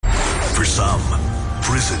some,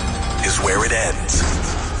 prison is where it ends.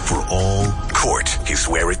 For all, court is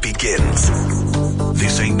where it begins.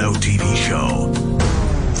 This ain't no TV show.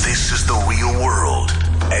 This is the real world.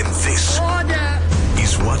 And this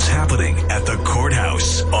is what's happening at the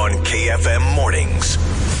courthouse on KFM Mornings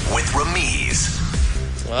with Ramiz.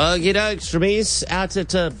 Okie dokes, Ramiz, out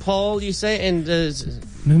at Paul, you say, and...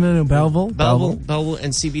 No, Belleville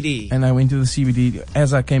and CBD. And I went to the CBD.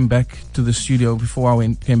 As I came back to the studio, before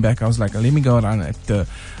I came back, I was like, let me go around at the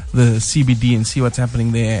CBD and see what's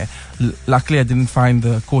happening there. Luckily, I didn't find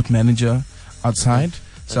the court manager outside,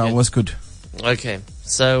 so I was good. Okay,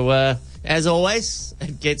 so as always,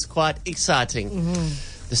 it gets quite exciting.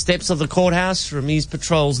 Mm-hmm. The steps of the courthouse, Ramiz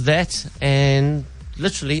patrols that and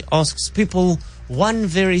literally asks people one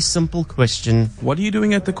very simple question. What are you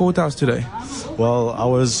doing at the courthouse today? Well, I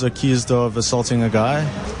was accused of assaulting a guy,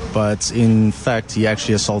 but in fact, he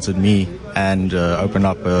actually assaulted me and opened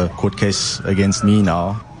up a court case against me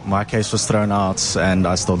now. My case was thrown out, and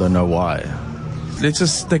I still don't know why. Let's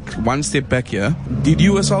just take one step back here. Did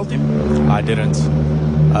you assault him? I didn't.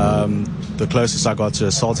 The closest I got to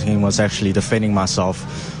assaulting him was actually defending myself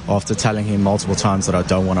after telling him multiple times that I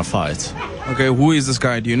don't want to fight. Okay, who is this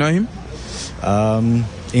guy? Do you know him?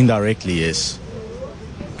 Indirectly, yes.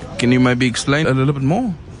 Can you maybe explain a little bit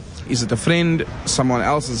more? Is it a friend, someone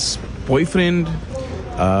else's boyfriend?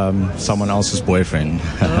 Someone else's boyfriend.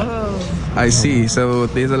 Oh. I see. So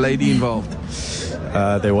there's a lady involved.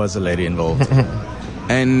 There was a lady involved.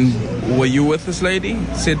 And were you with this lady,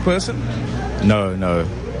 said person? No,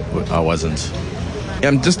 I wasn't.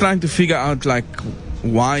 I'm just trying to figure out, like,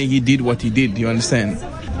 why he did what he did. You understand?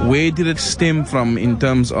 Where did it stem from in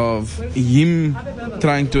terms of him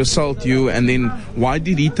trying to assault you, and then why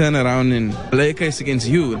did he turn around and lay a case against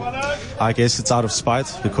you? I guess it's out of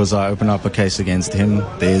spite because I opened up a case against him.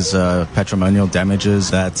 There's patrimonial damages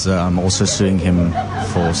that I'm also suing him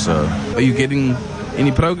for. So, are you getting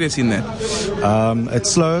any progress in that? It's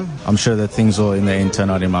slow. I'm sure that things will in the end turn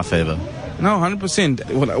out in my favor. No,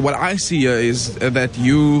 100%. What I see here is that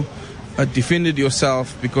you defended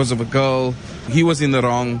yourself because of a girl. He was in the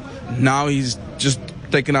wrong. Now he's just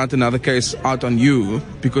taken out another case out on you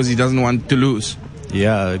because he doesn't want to lose.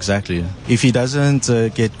 Yeah, exactly. If he doesn't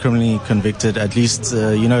get criminally convicted, at least,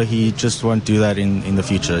 he just won't do that in the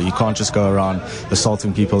future. You can't just go around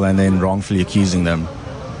assaulting people and then wrongfully accusing them.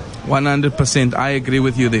 100%. I agree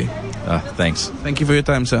with you there. Thanks. Thank you for your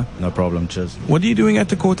time, sir. No problem. Cheers. What are you doing at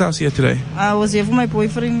the courthouse here today? I was here for my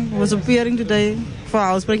boyfriend. He was appearing today for a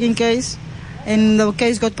housebreaking case. And the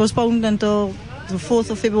case got postponed until the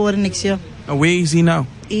 4th of February next year. Where is he now?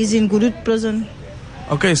 He's in Goodwood prison.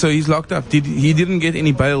 Okay, so he's locked up. He didn't get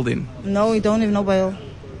any bail then? No, he don't have no bail.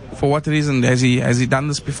 For what reason? Has he done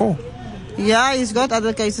this before? Yeah, he's got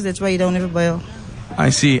other cases. That's why he don't have a bail.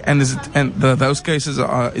 I see. And those cases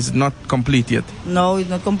is it not complete yet? No, it's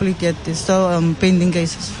not complete yet. It's still pending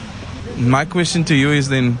cases. My question to you is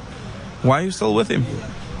then, why are you still with him?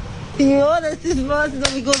 That's his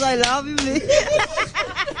first, because I love him.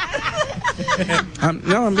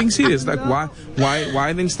 No, I'm being serious. Like,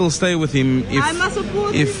 why then still stay with him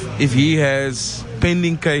if he has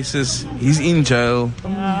pending cases, he's in jail?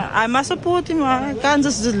 I must support him. I can't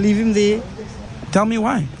just leave him there. Tell me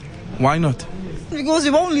why. Why not? Because he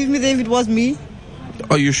won't leave me there if it was me.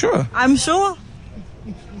 Are you sure? I'm sure.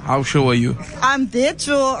 How sure are you? I'm dead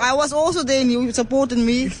sure. I was also there and he supported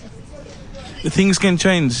me. Things can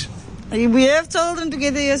change. We have children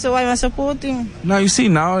together here, so I must support him. Now you see,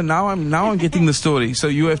 now I'm getting the story. So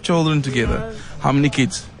you have children together. How many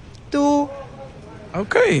kids? 2.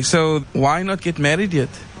 Okay, so why not get married yet?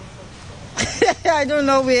 I don't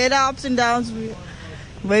know. We had our ups and downs.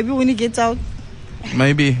 Maybe when he gets out.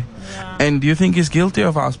 Maybe. Yeah. And do you think he's guilty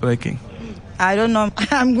of housebreaking? I don't know.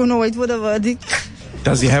 I'm going to wait for the verdict.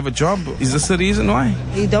 Does he have a job? Is this the reason why?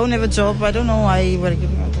 He don't have a job. I don't know why he working.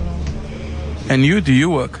 I don't know. And you? Do you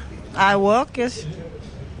work? I work, yes.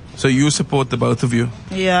 So you support the both of you?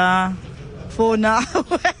 Yeah. For now.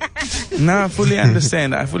 No, I fully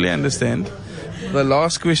understand. The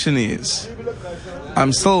last question is, I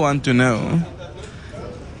still want to know,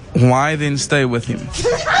 why then stay with him?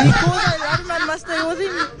 Because I love him, I must stay with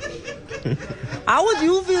him. How would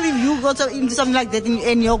you feel if you got into something like that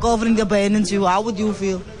and your girlfriend abandons you? How would you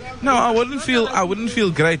feel? No, I wouldn't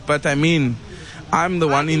feel great, but I mean, I'm the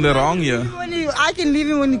one in the wrong here. I can leave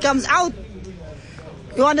him when he comes out.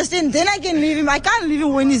 You understand? Then I can leave him. I can't leave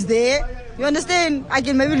him when he's there. You understand? I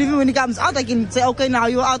can maybe leave him when he comes out. I can say, okay, now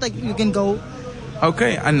you're out, you can go.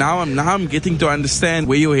 Okay, and now I'm getting to understand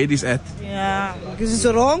where your head is at. Yeah, because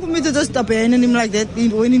it's wrong for me to just abandon him like that.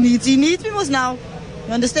 When he needs me most now.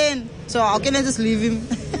 You understand? So how can I just leave him?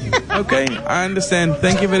 Okay, I understand.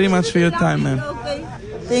 Thank you very much for your time, man. Okay.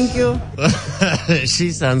 Thank you.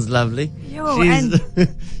 She sounds lovely. Yo,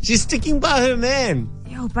 She's sticking by her man.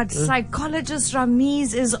 Yo, but psychologist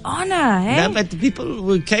Ramiz is on her, hey? No, but the people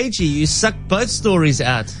were cagey. You sucked both stories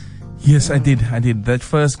out. Yes, I did. That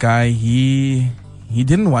first guy, he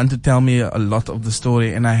didn't want to tell me a lot of the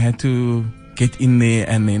story, and I had to get in there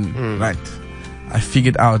and then, right, I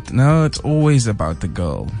figured out, no, it's always about the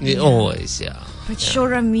girl. Yeah, always, yeah. But sure,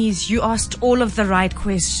 Ramiz, you asked all of the right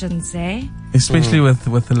questions, eh? Especially with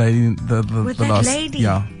the lady, the that last, lady.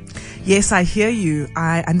 yeah. Yes, I hear you.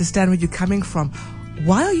 I understand where you're coming from.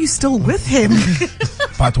 Why are you still with him?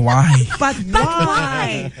 But why? But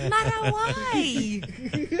Why? Mara, why?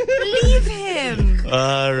 Leave him.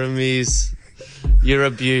 Ramiz, you're a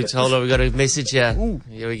beaut. Hold on, we got a message here.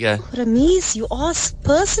 Here we go. Ramiz, you ask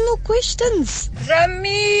personal questions.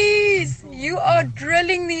 Ramiz, you are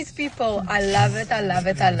drilling these people. I love it, I love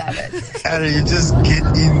it, I love it. You just get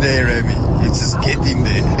in there, Remy. You just get in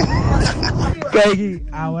there.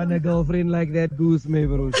 Kijk, I want a girlfriend like that goose, me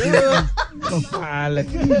bro.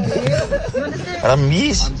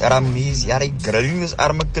 Ramiz, yeah, die grilling is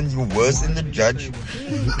arme kind. You worse than the judge.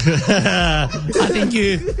 I think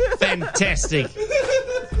you're fantastic.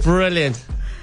 Brilliant.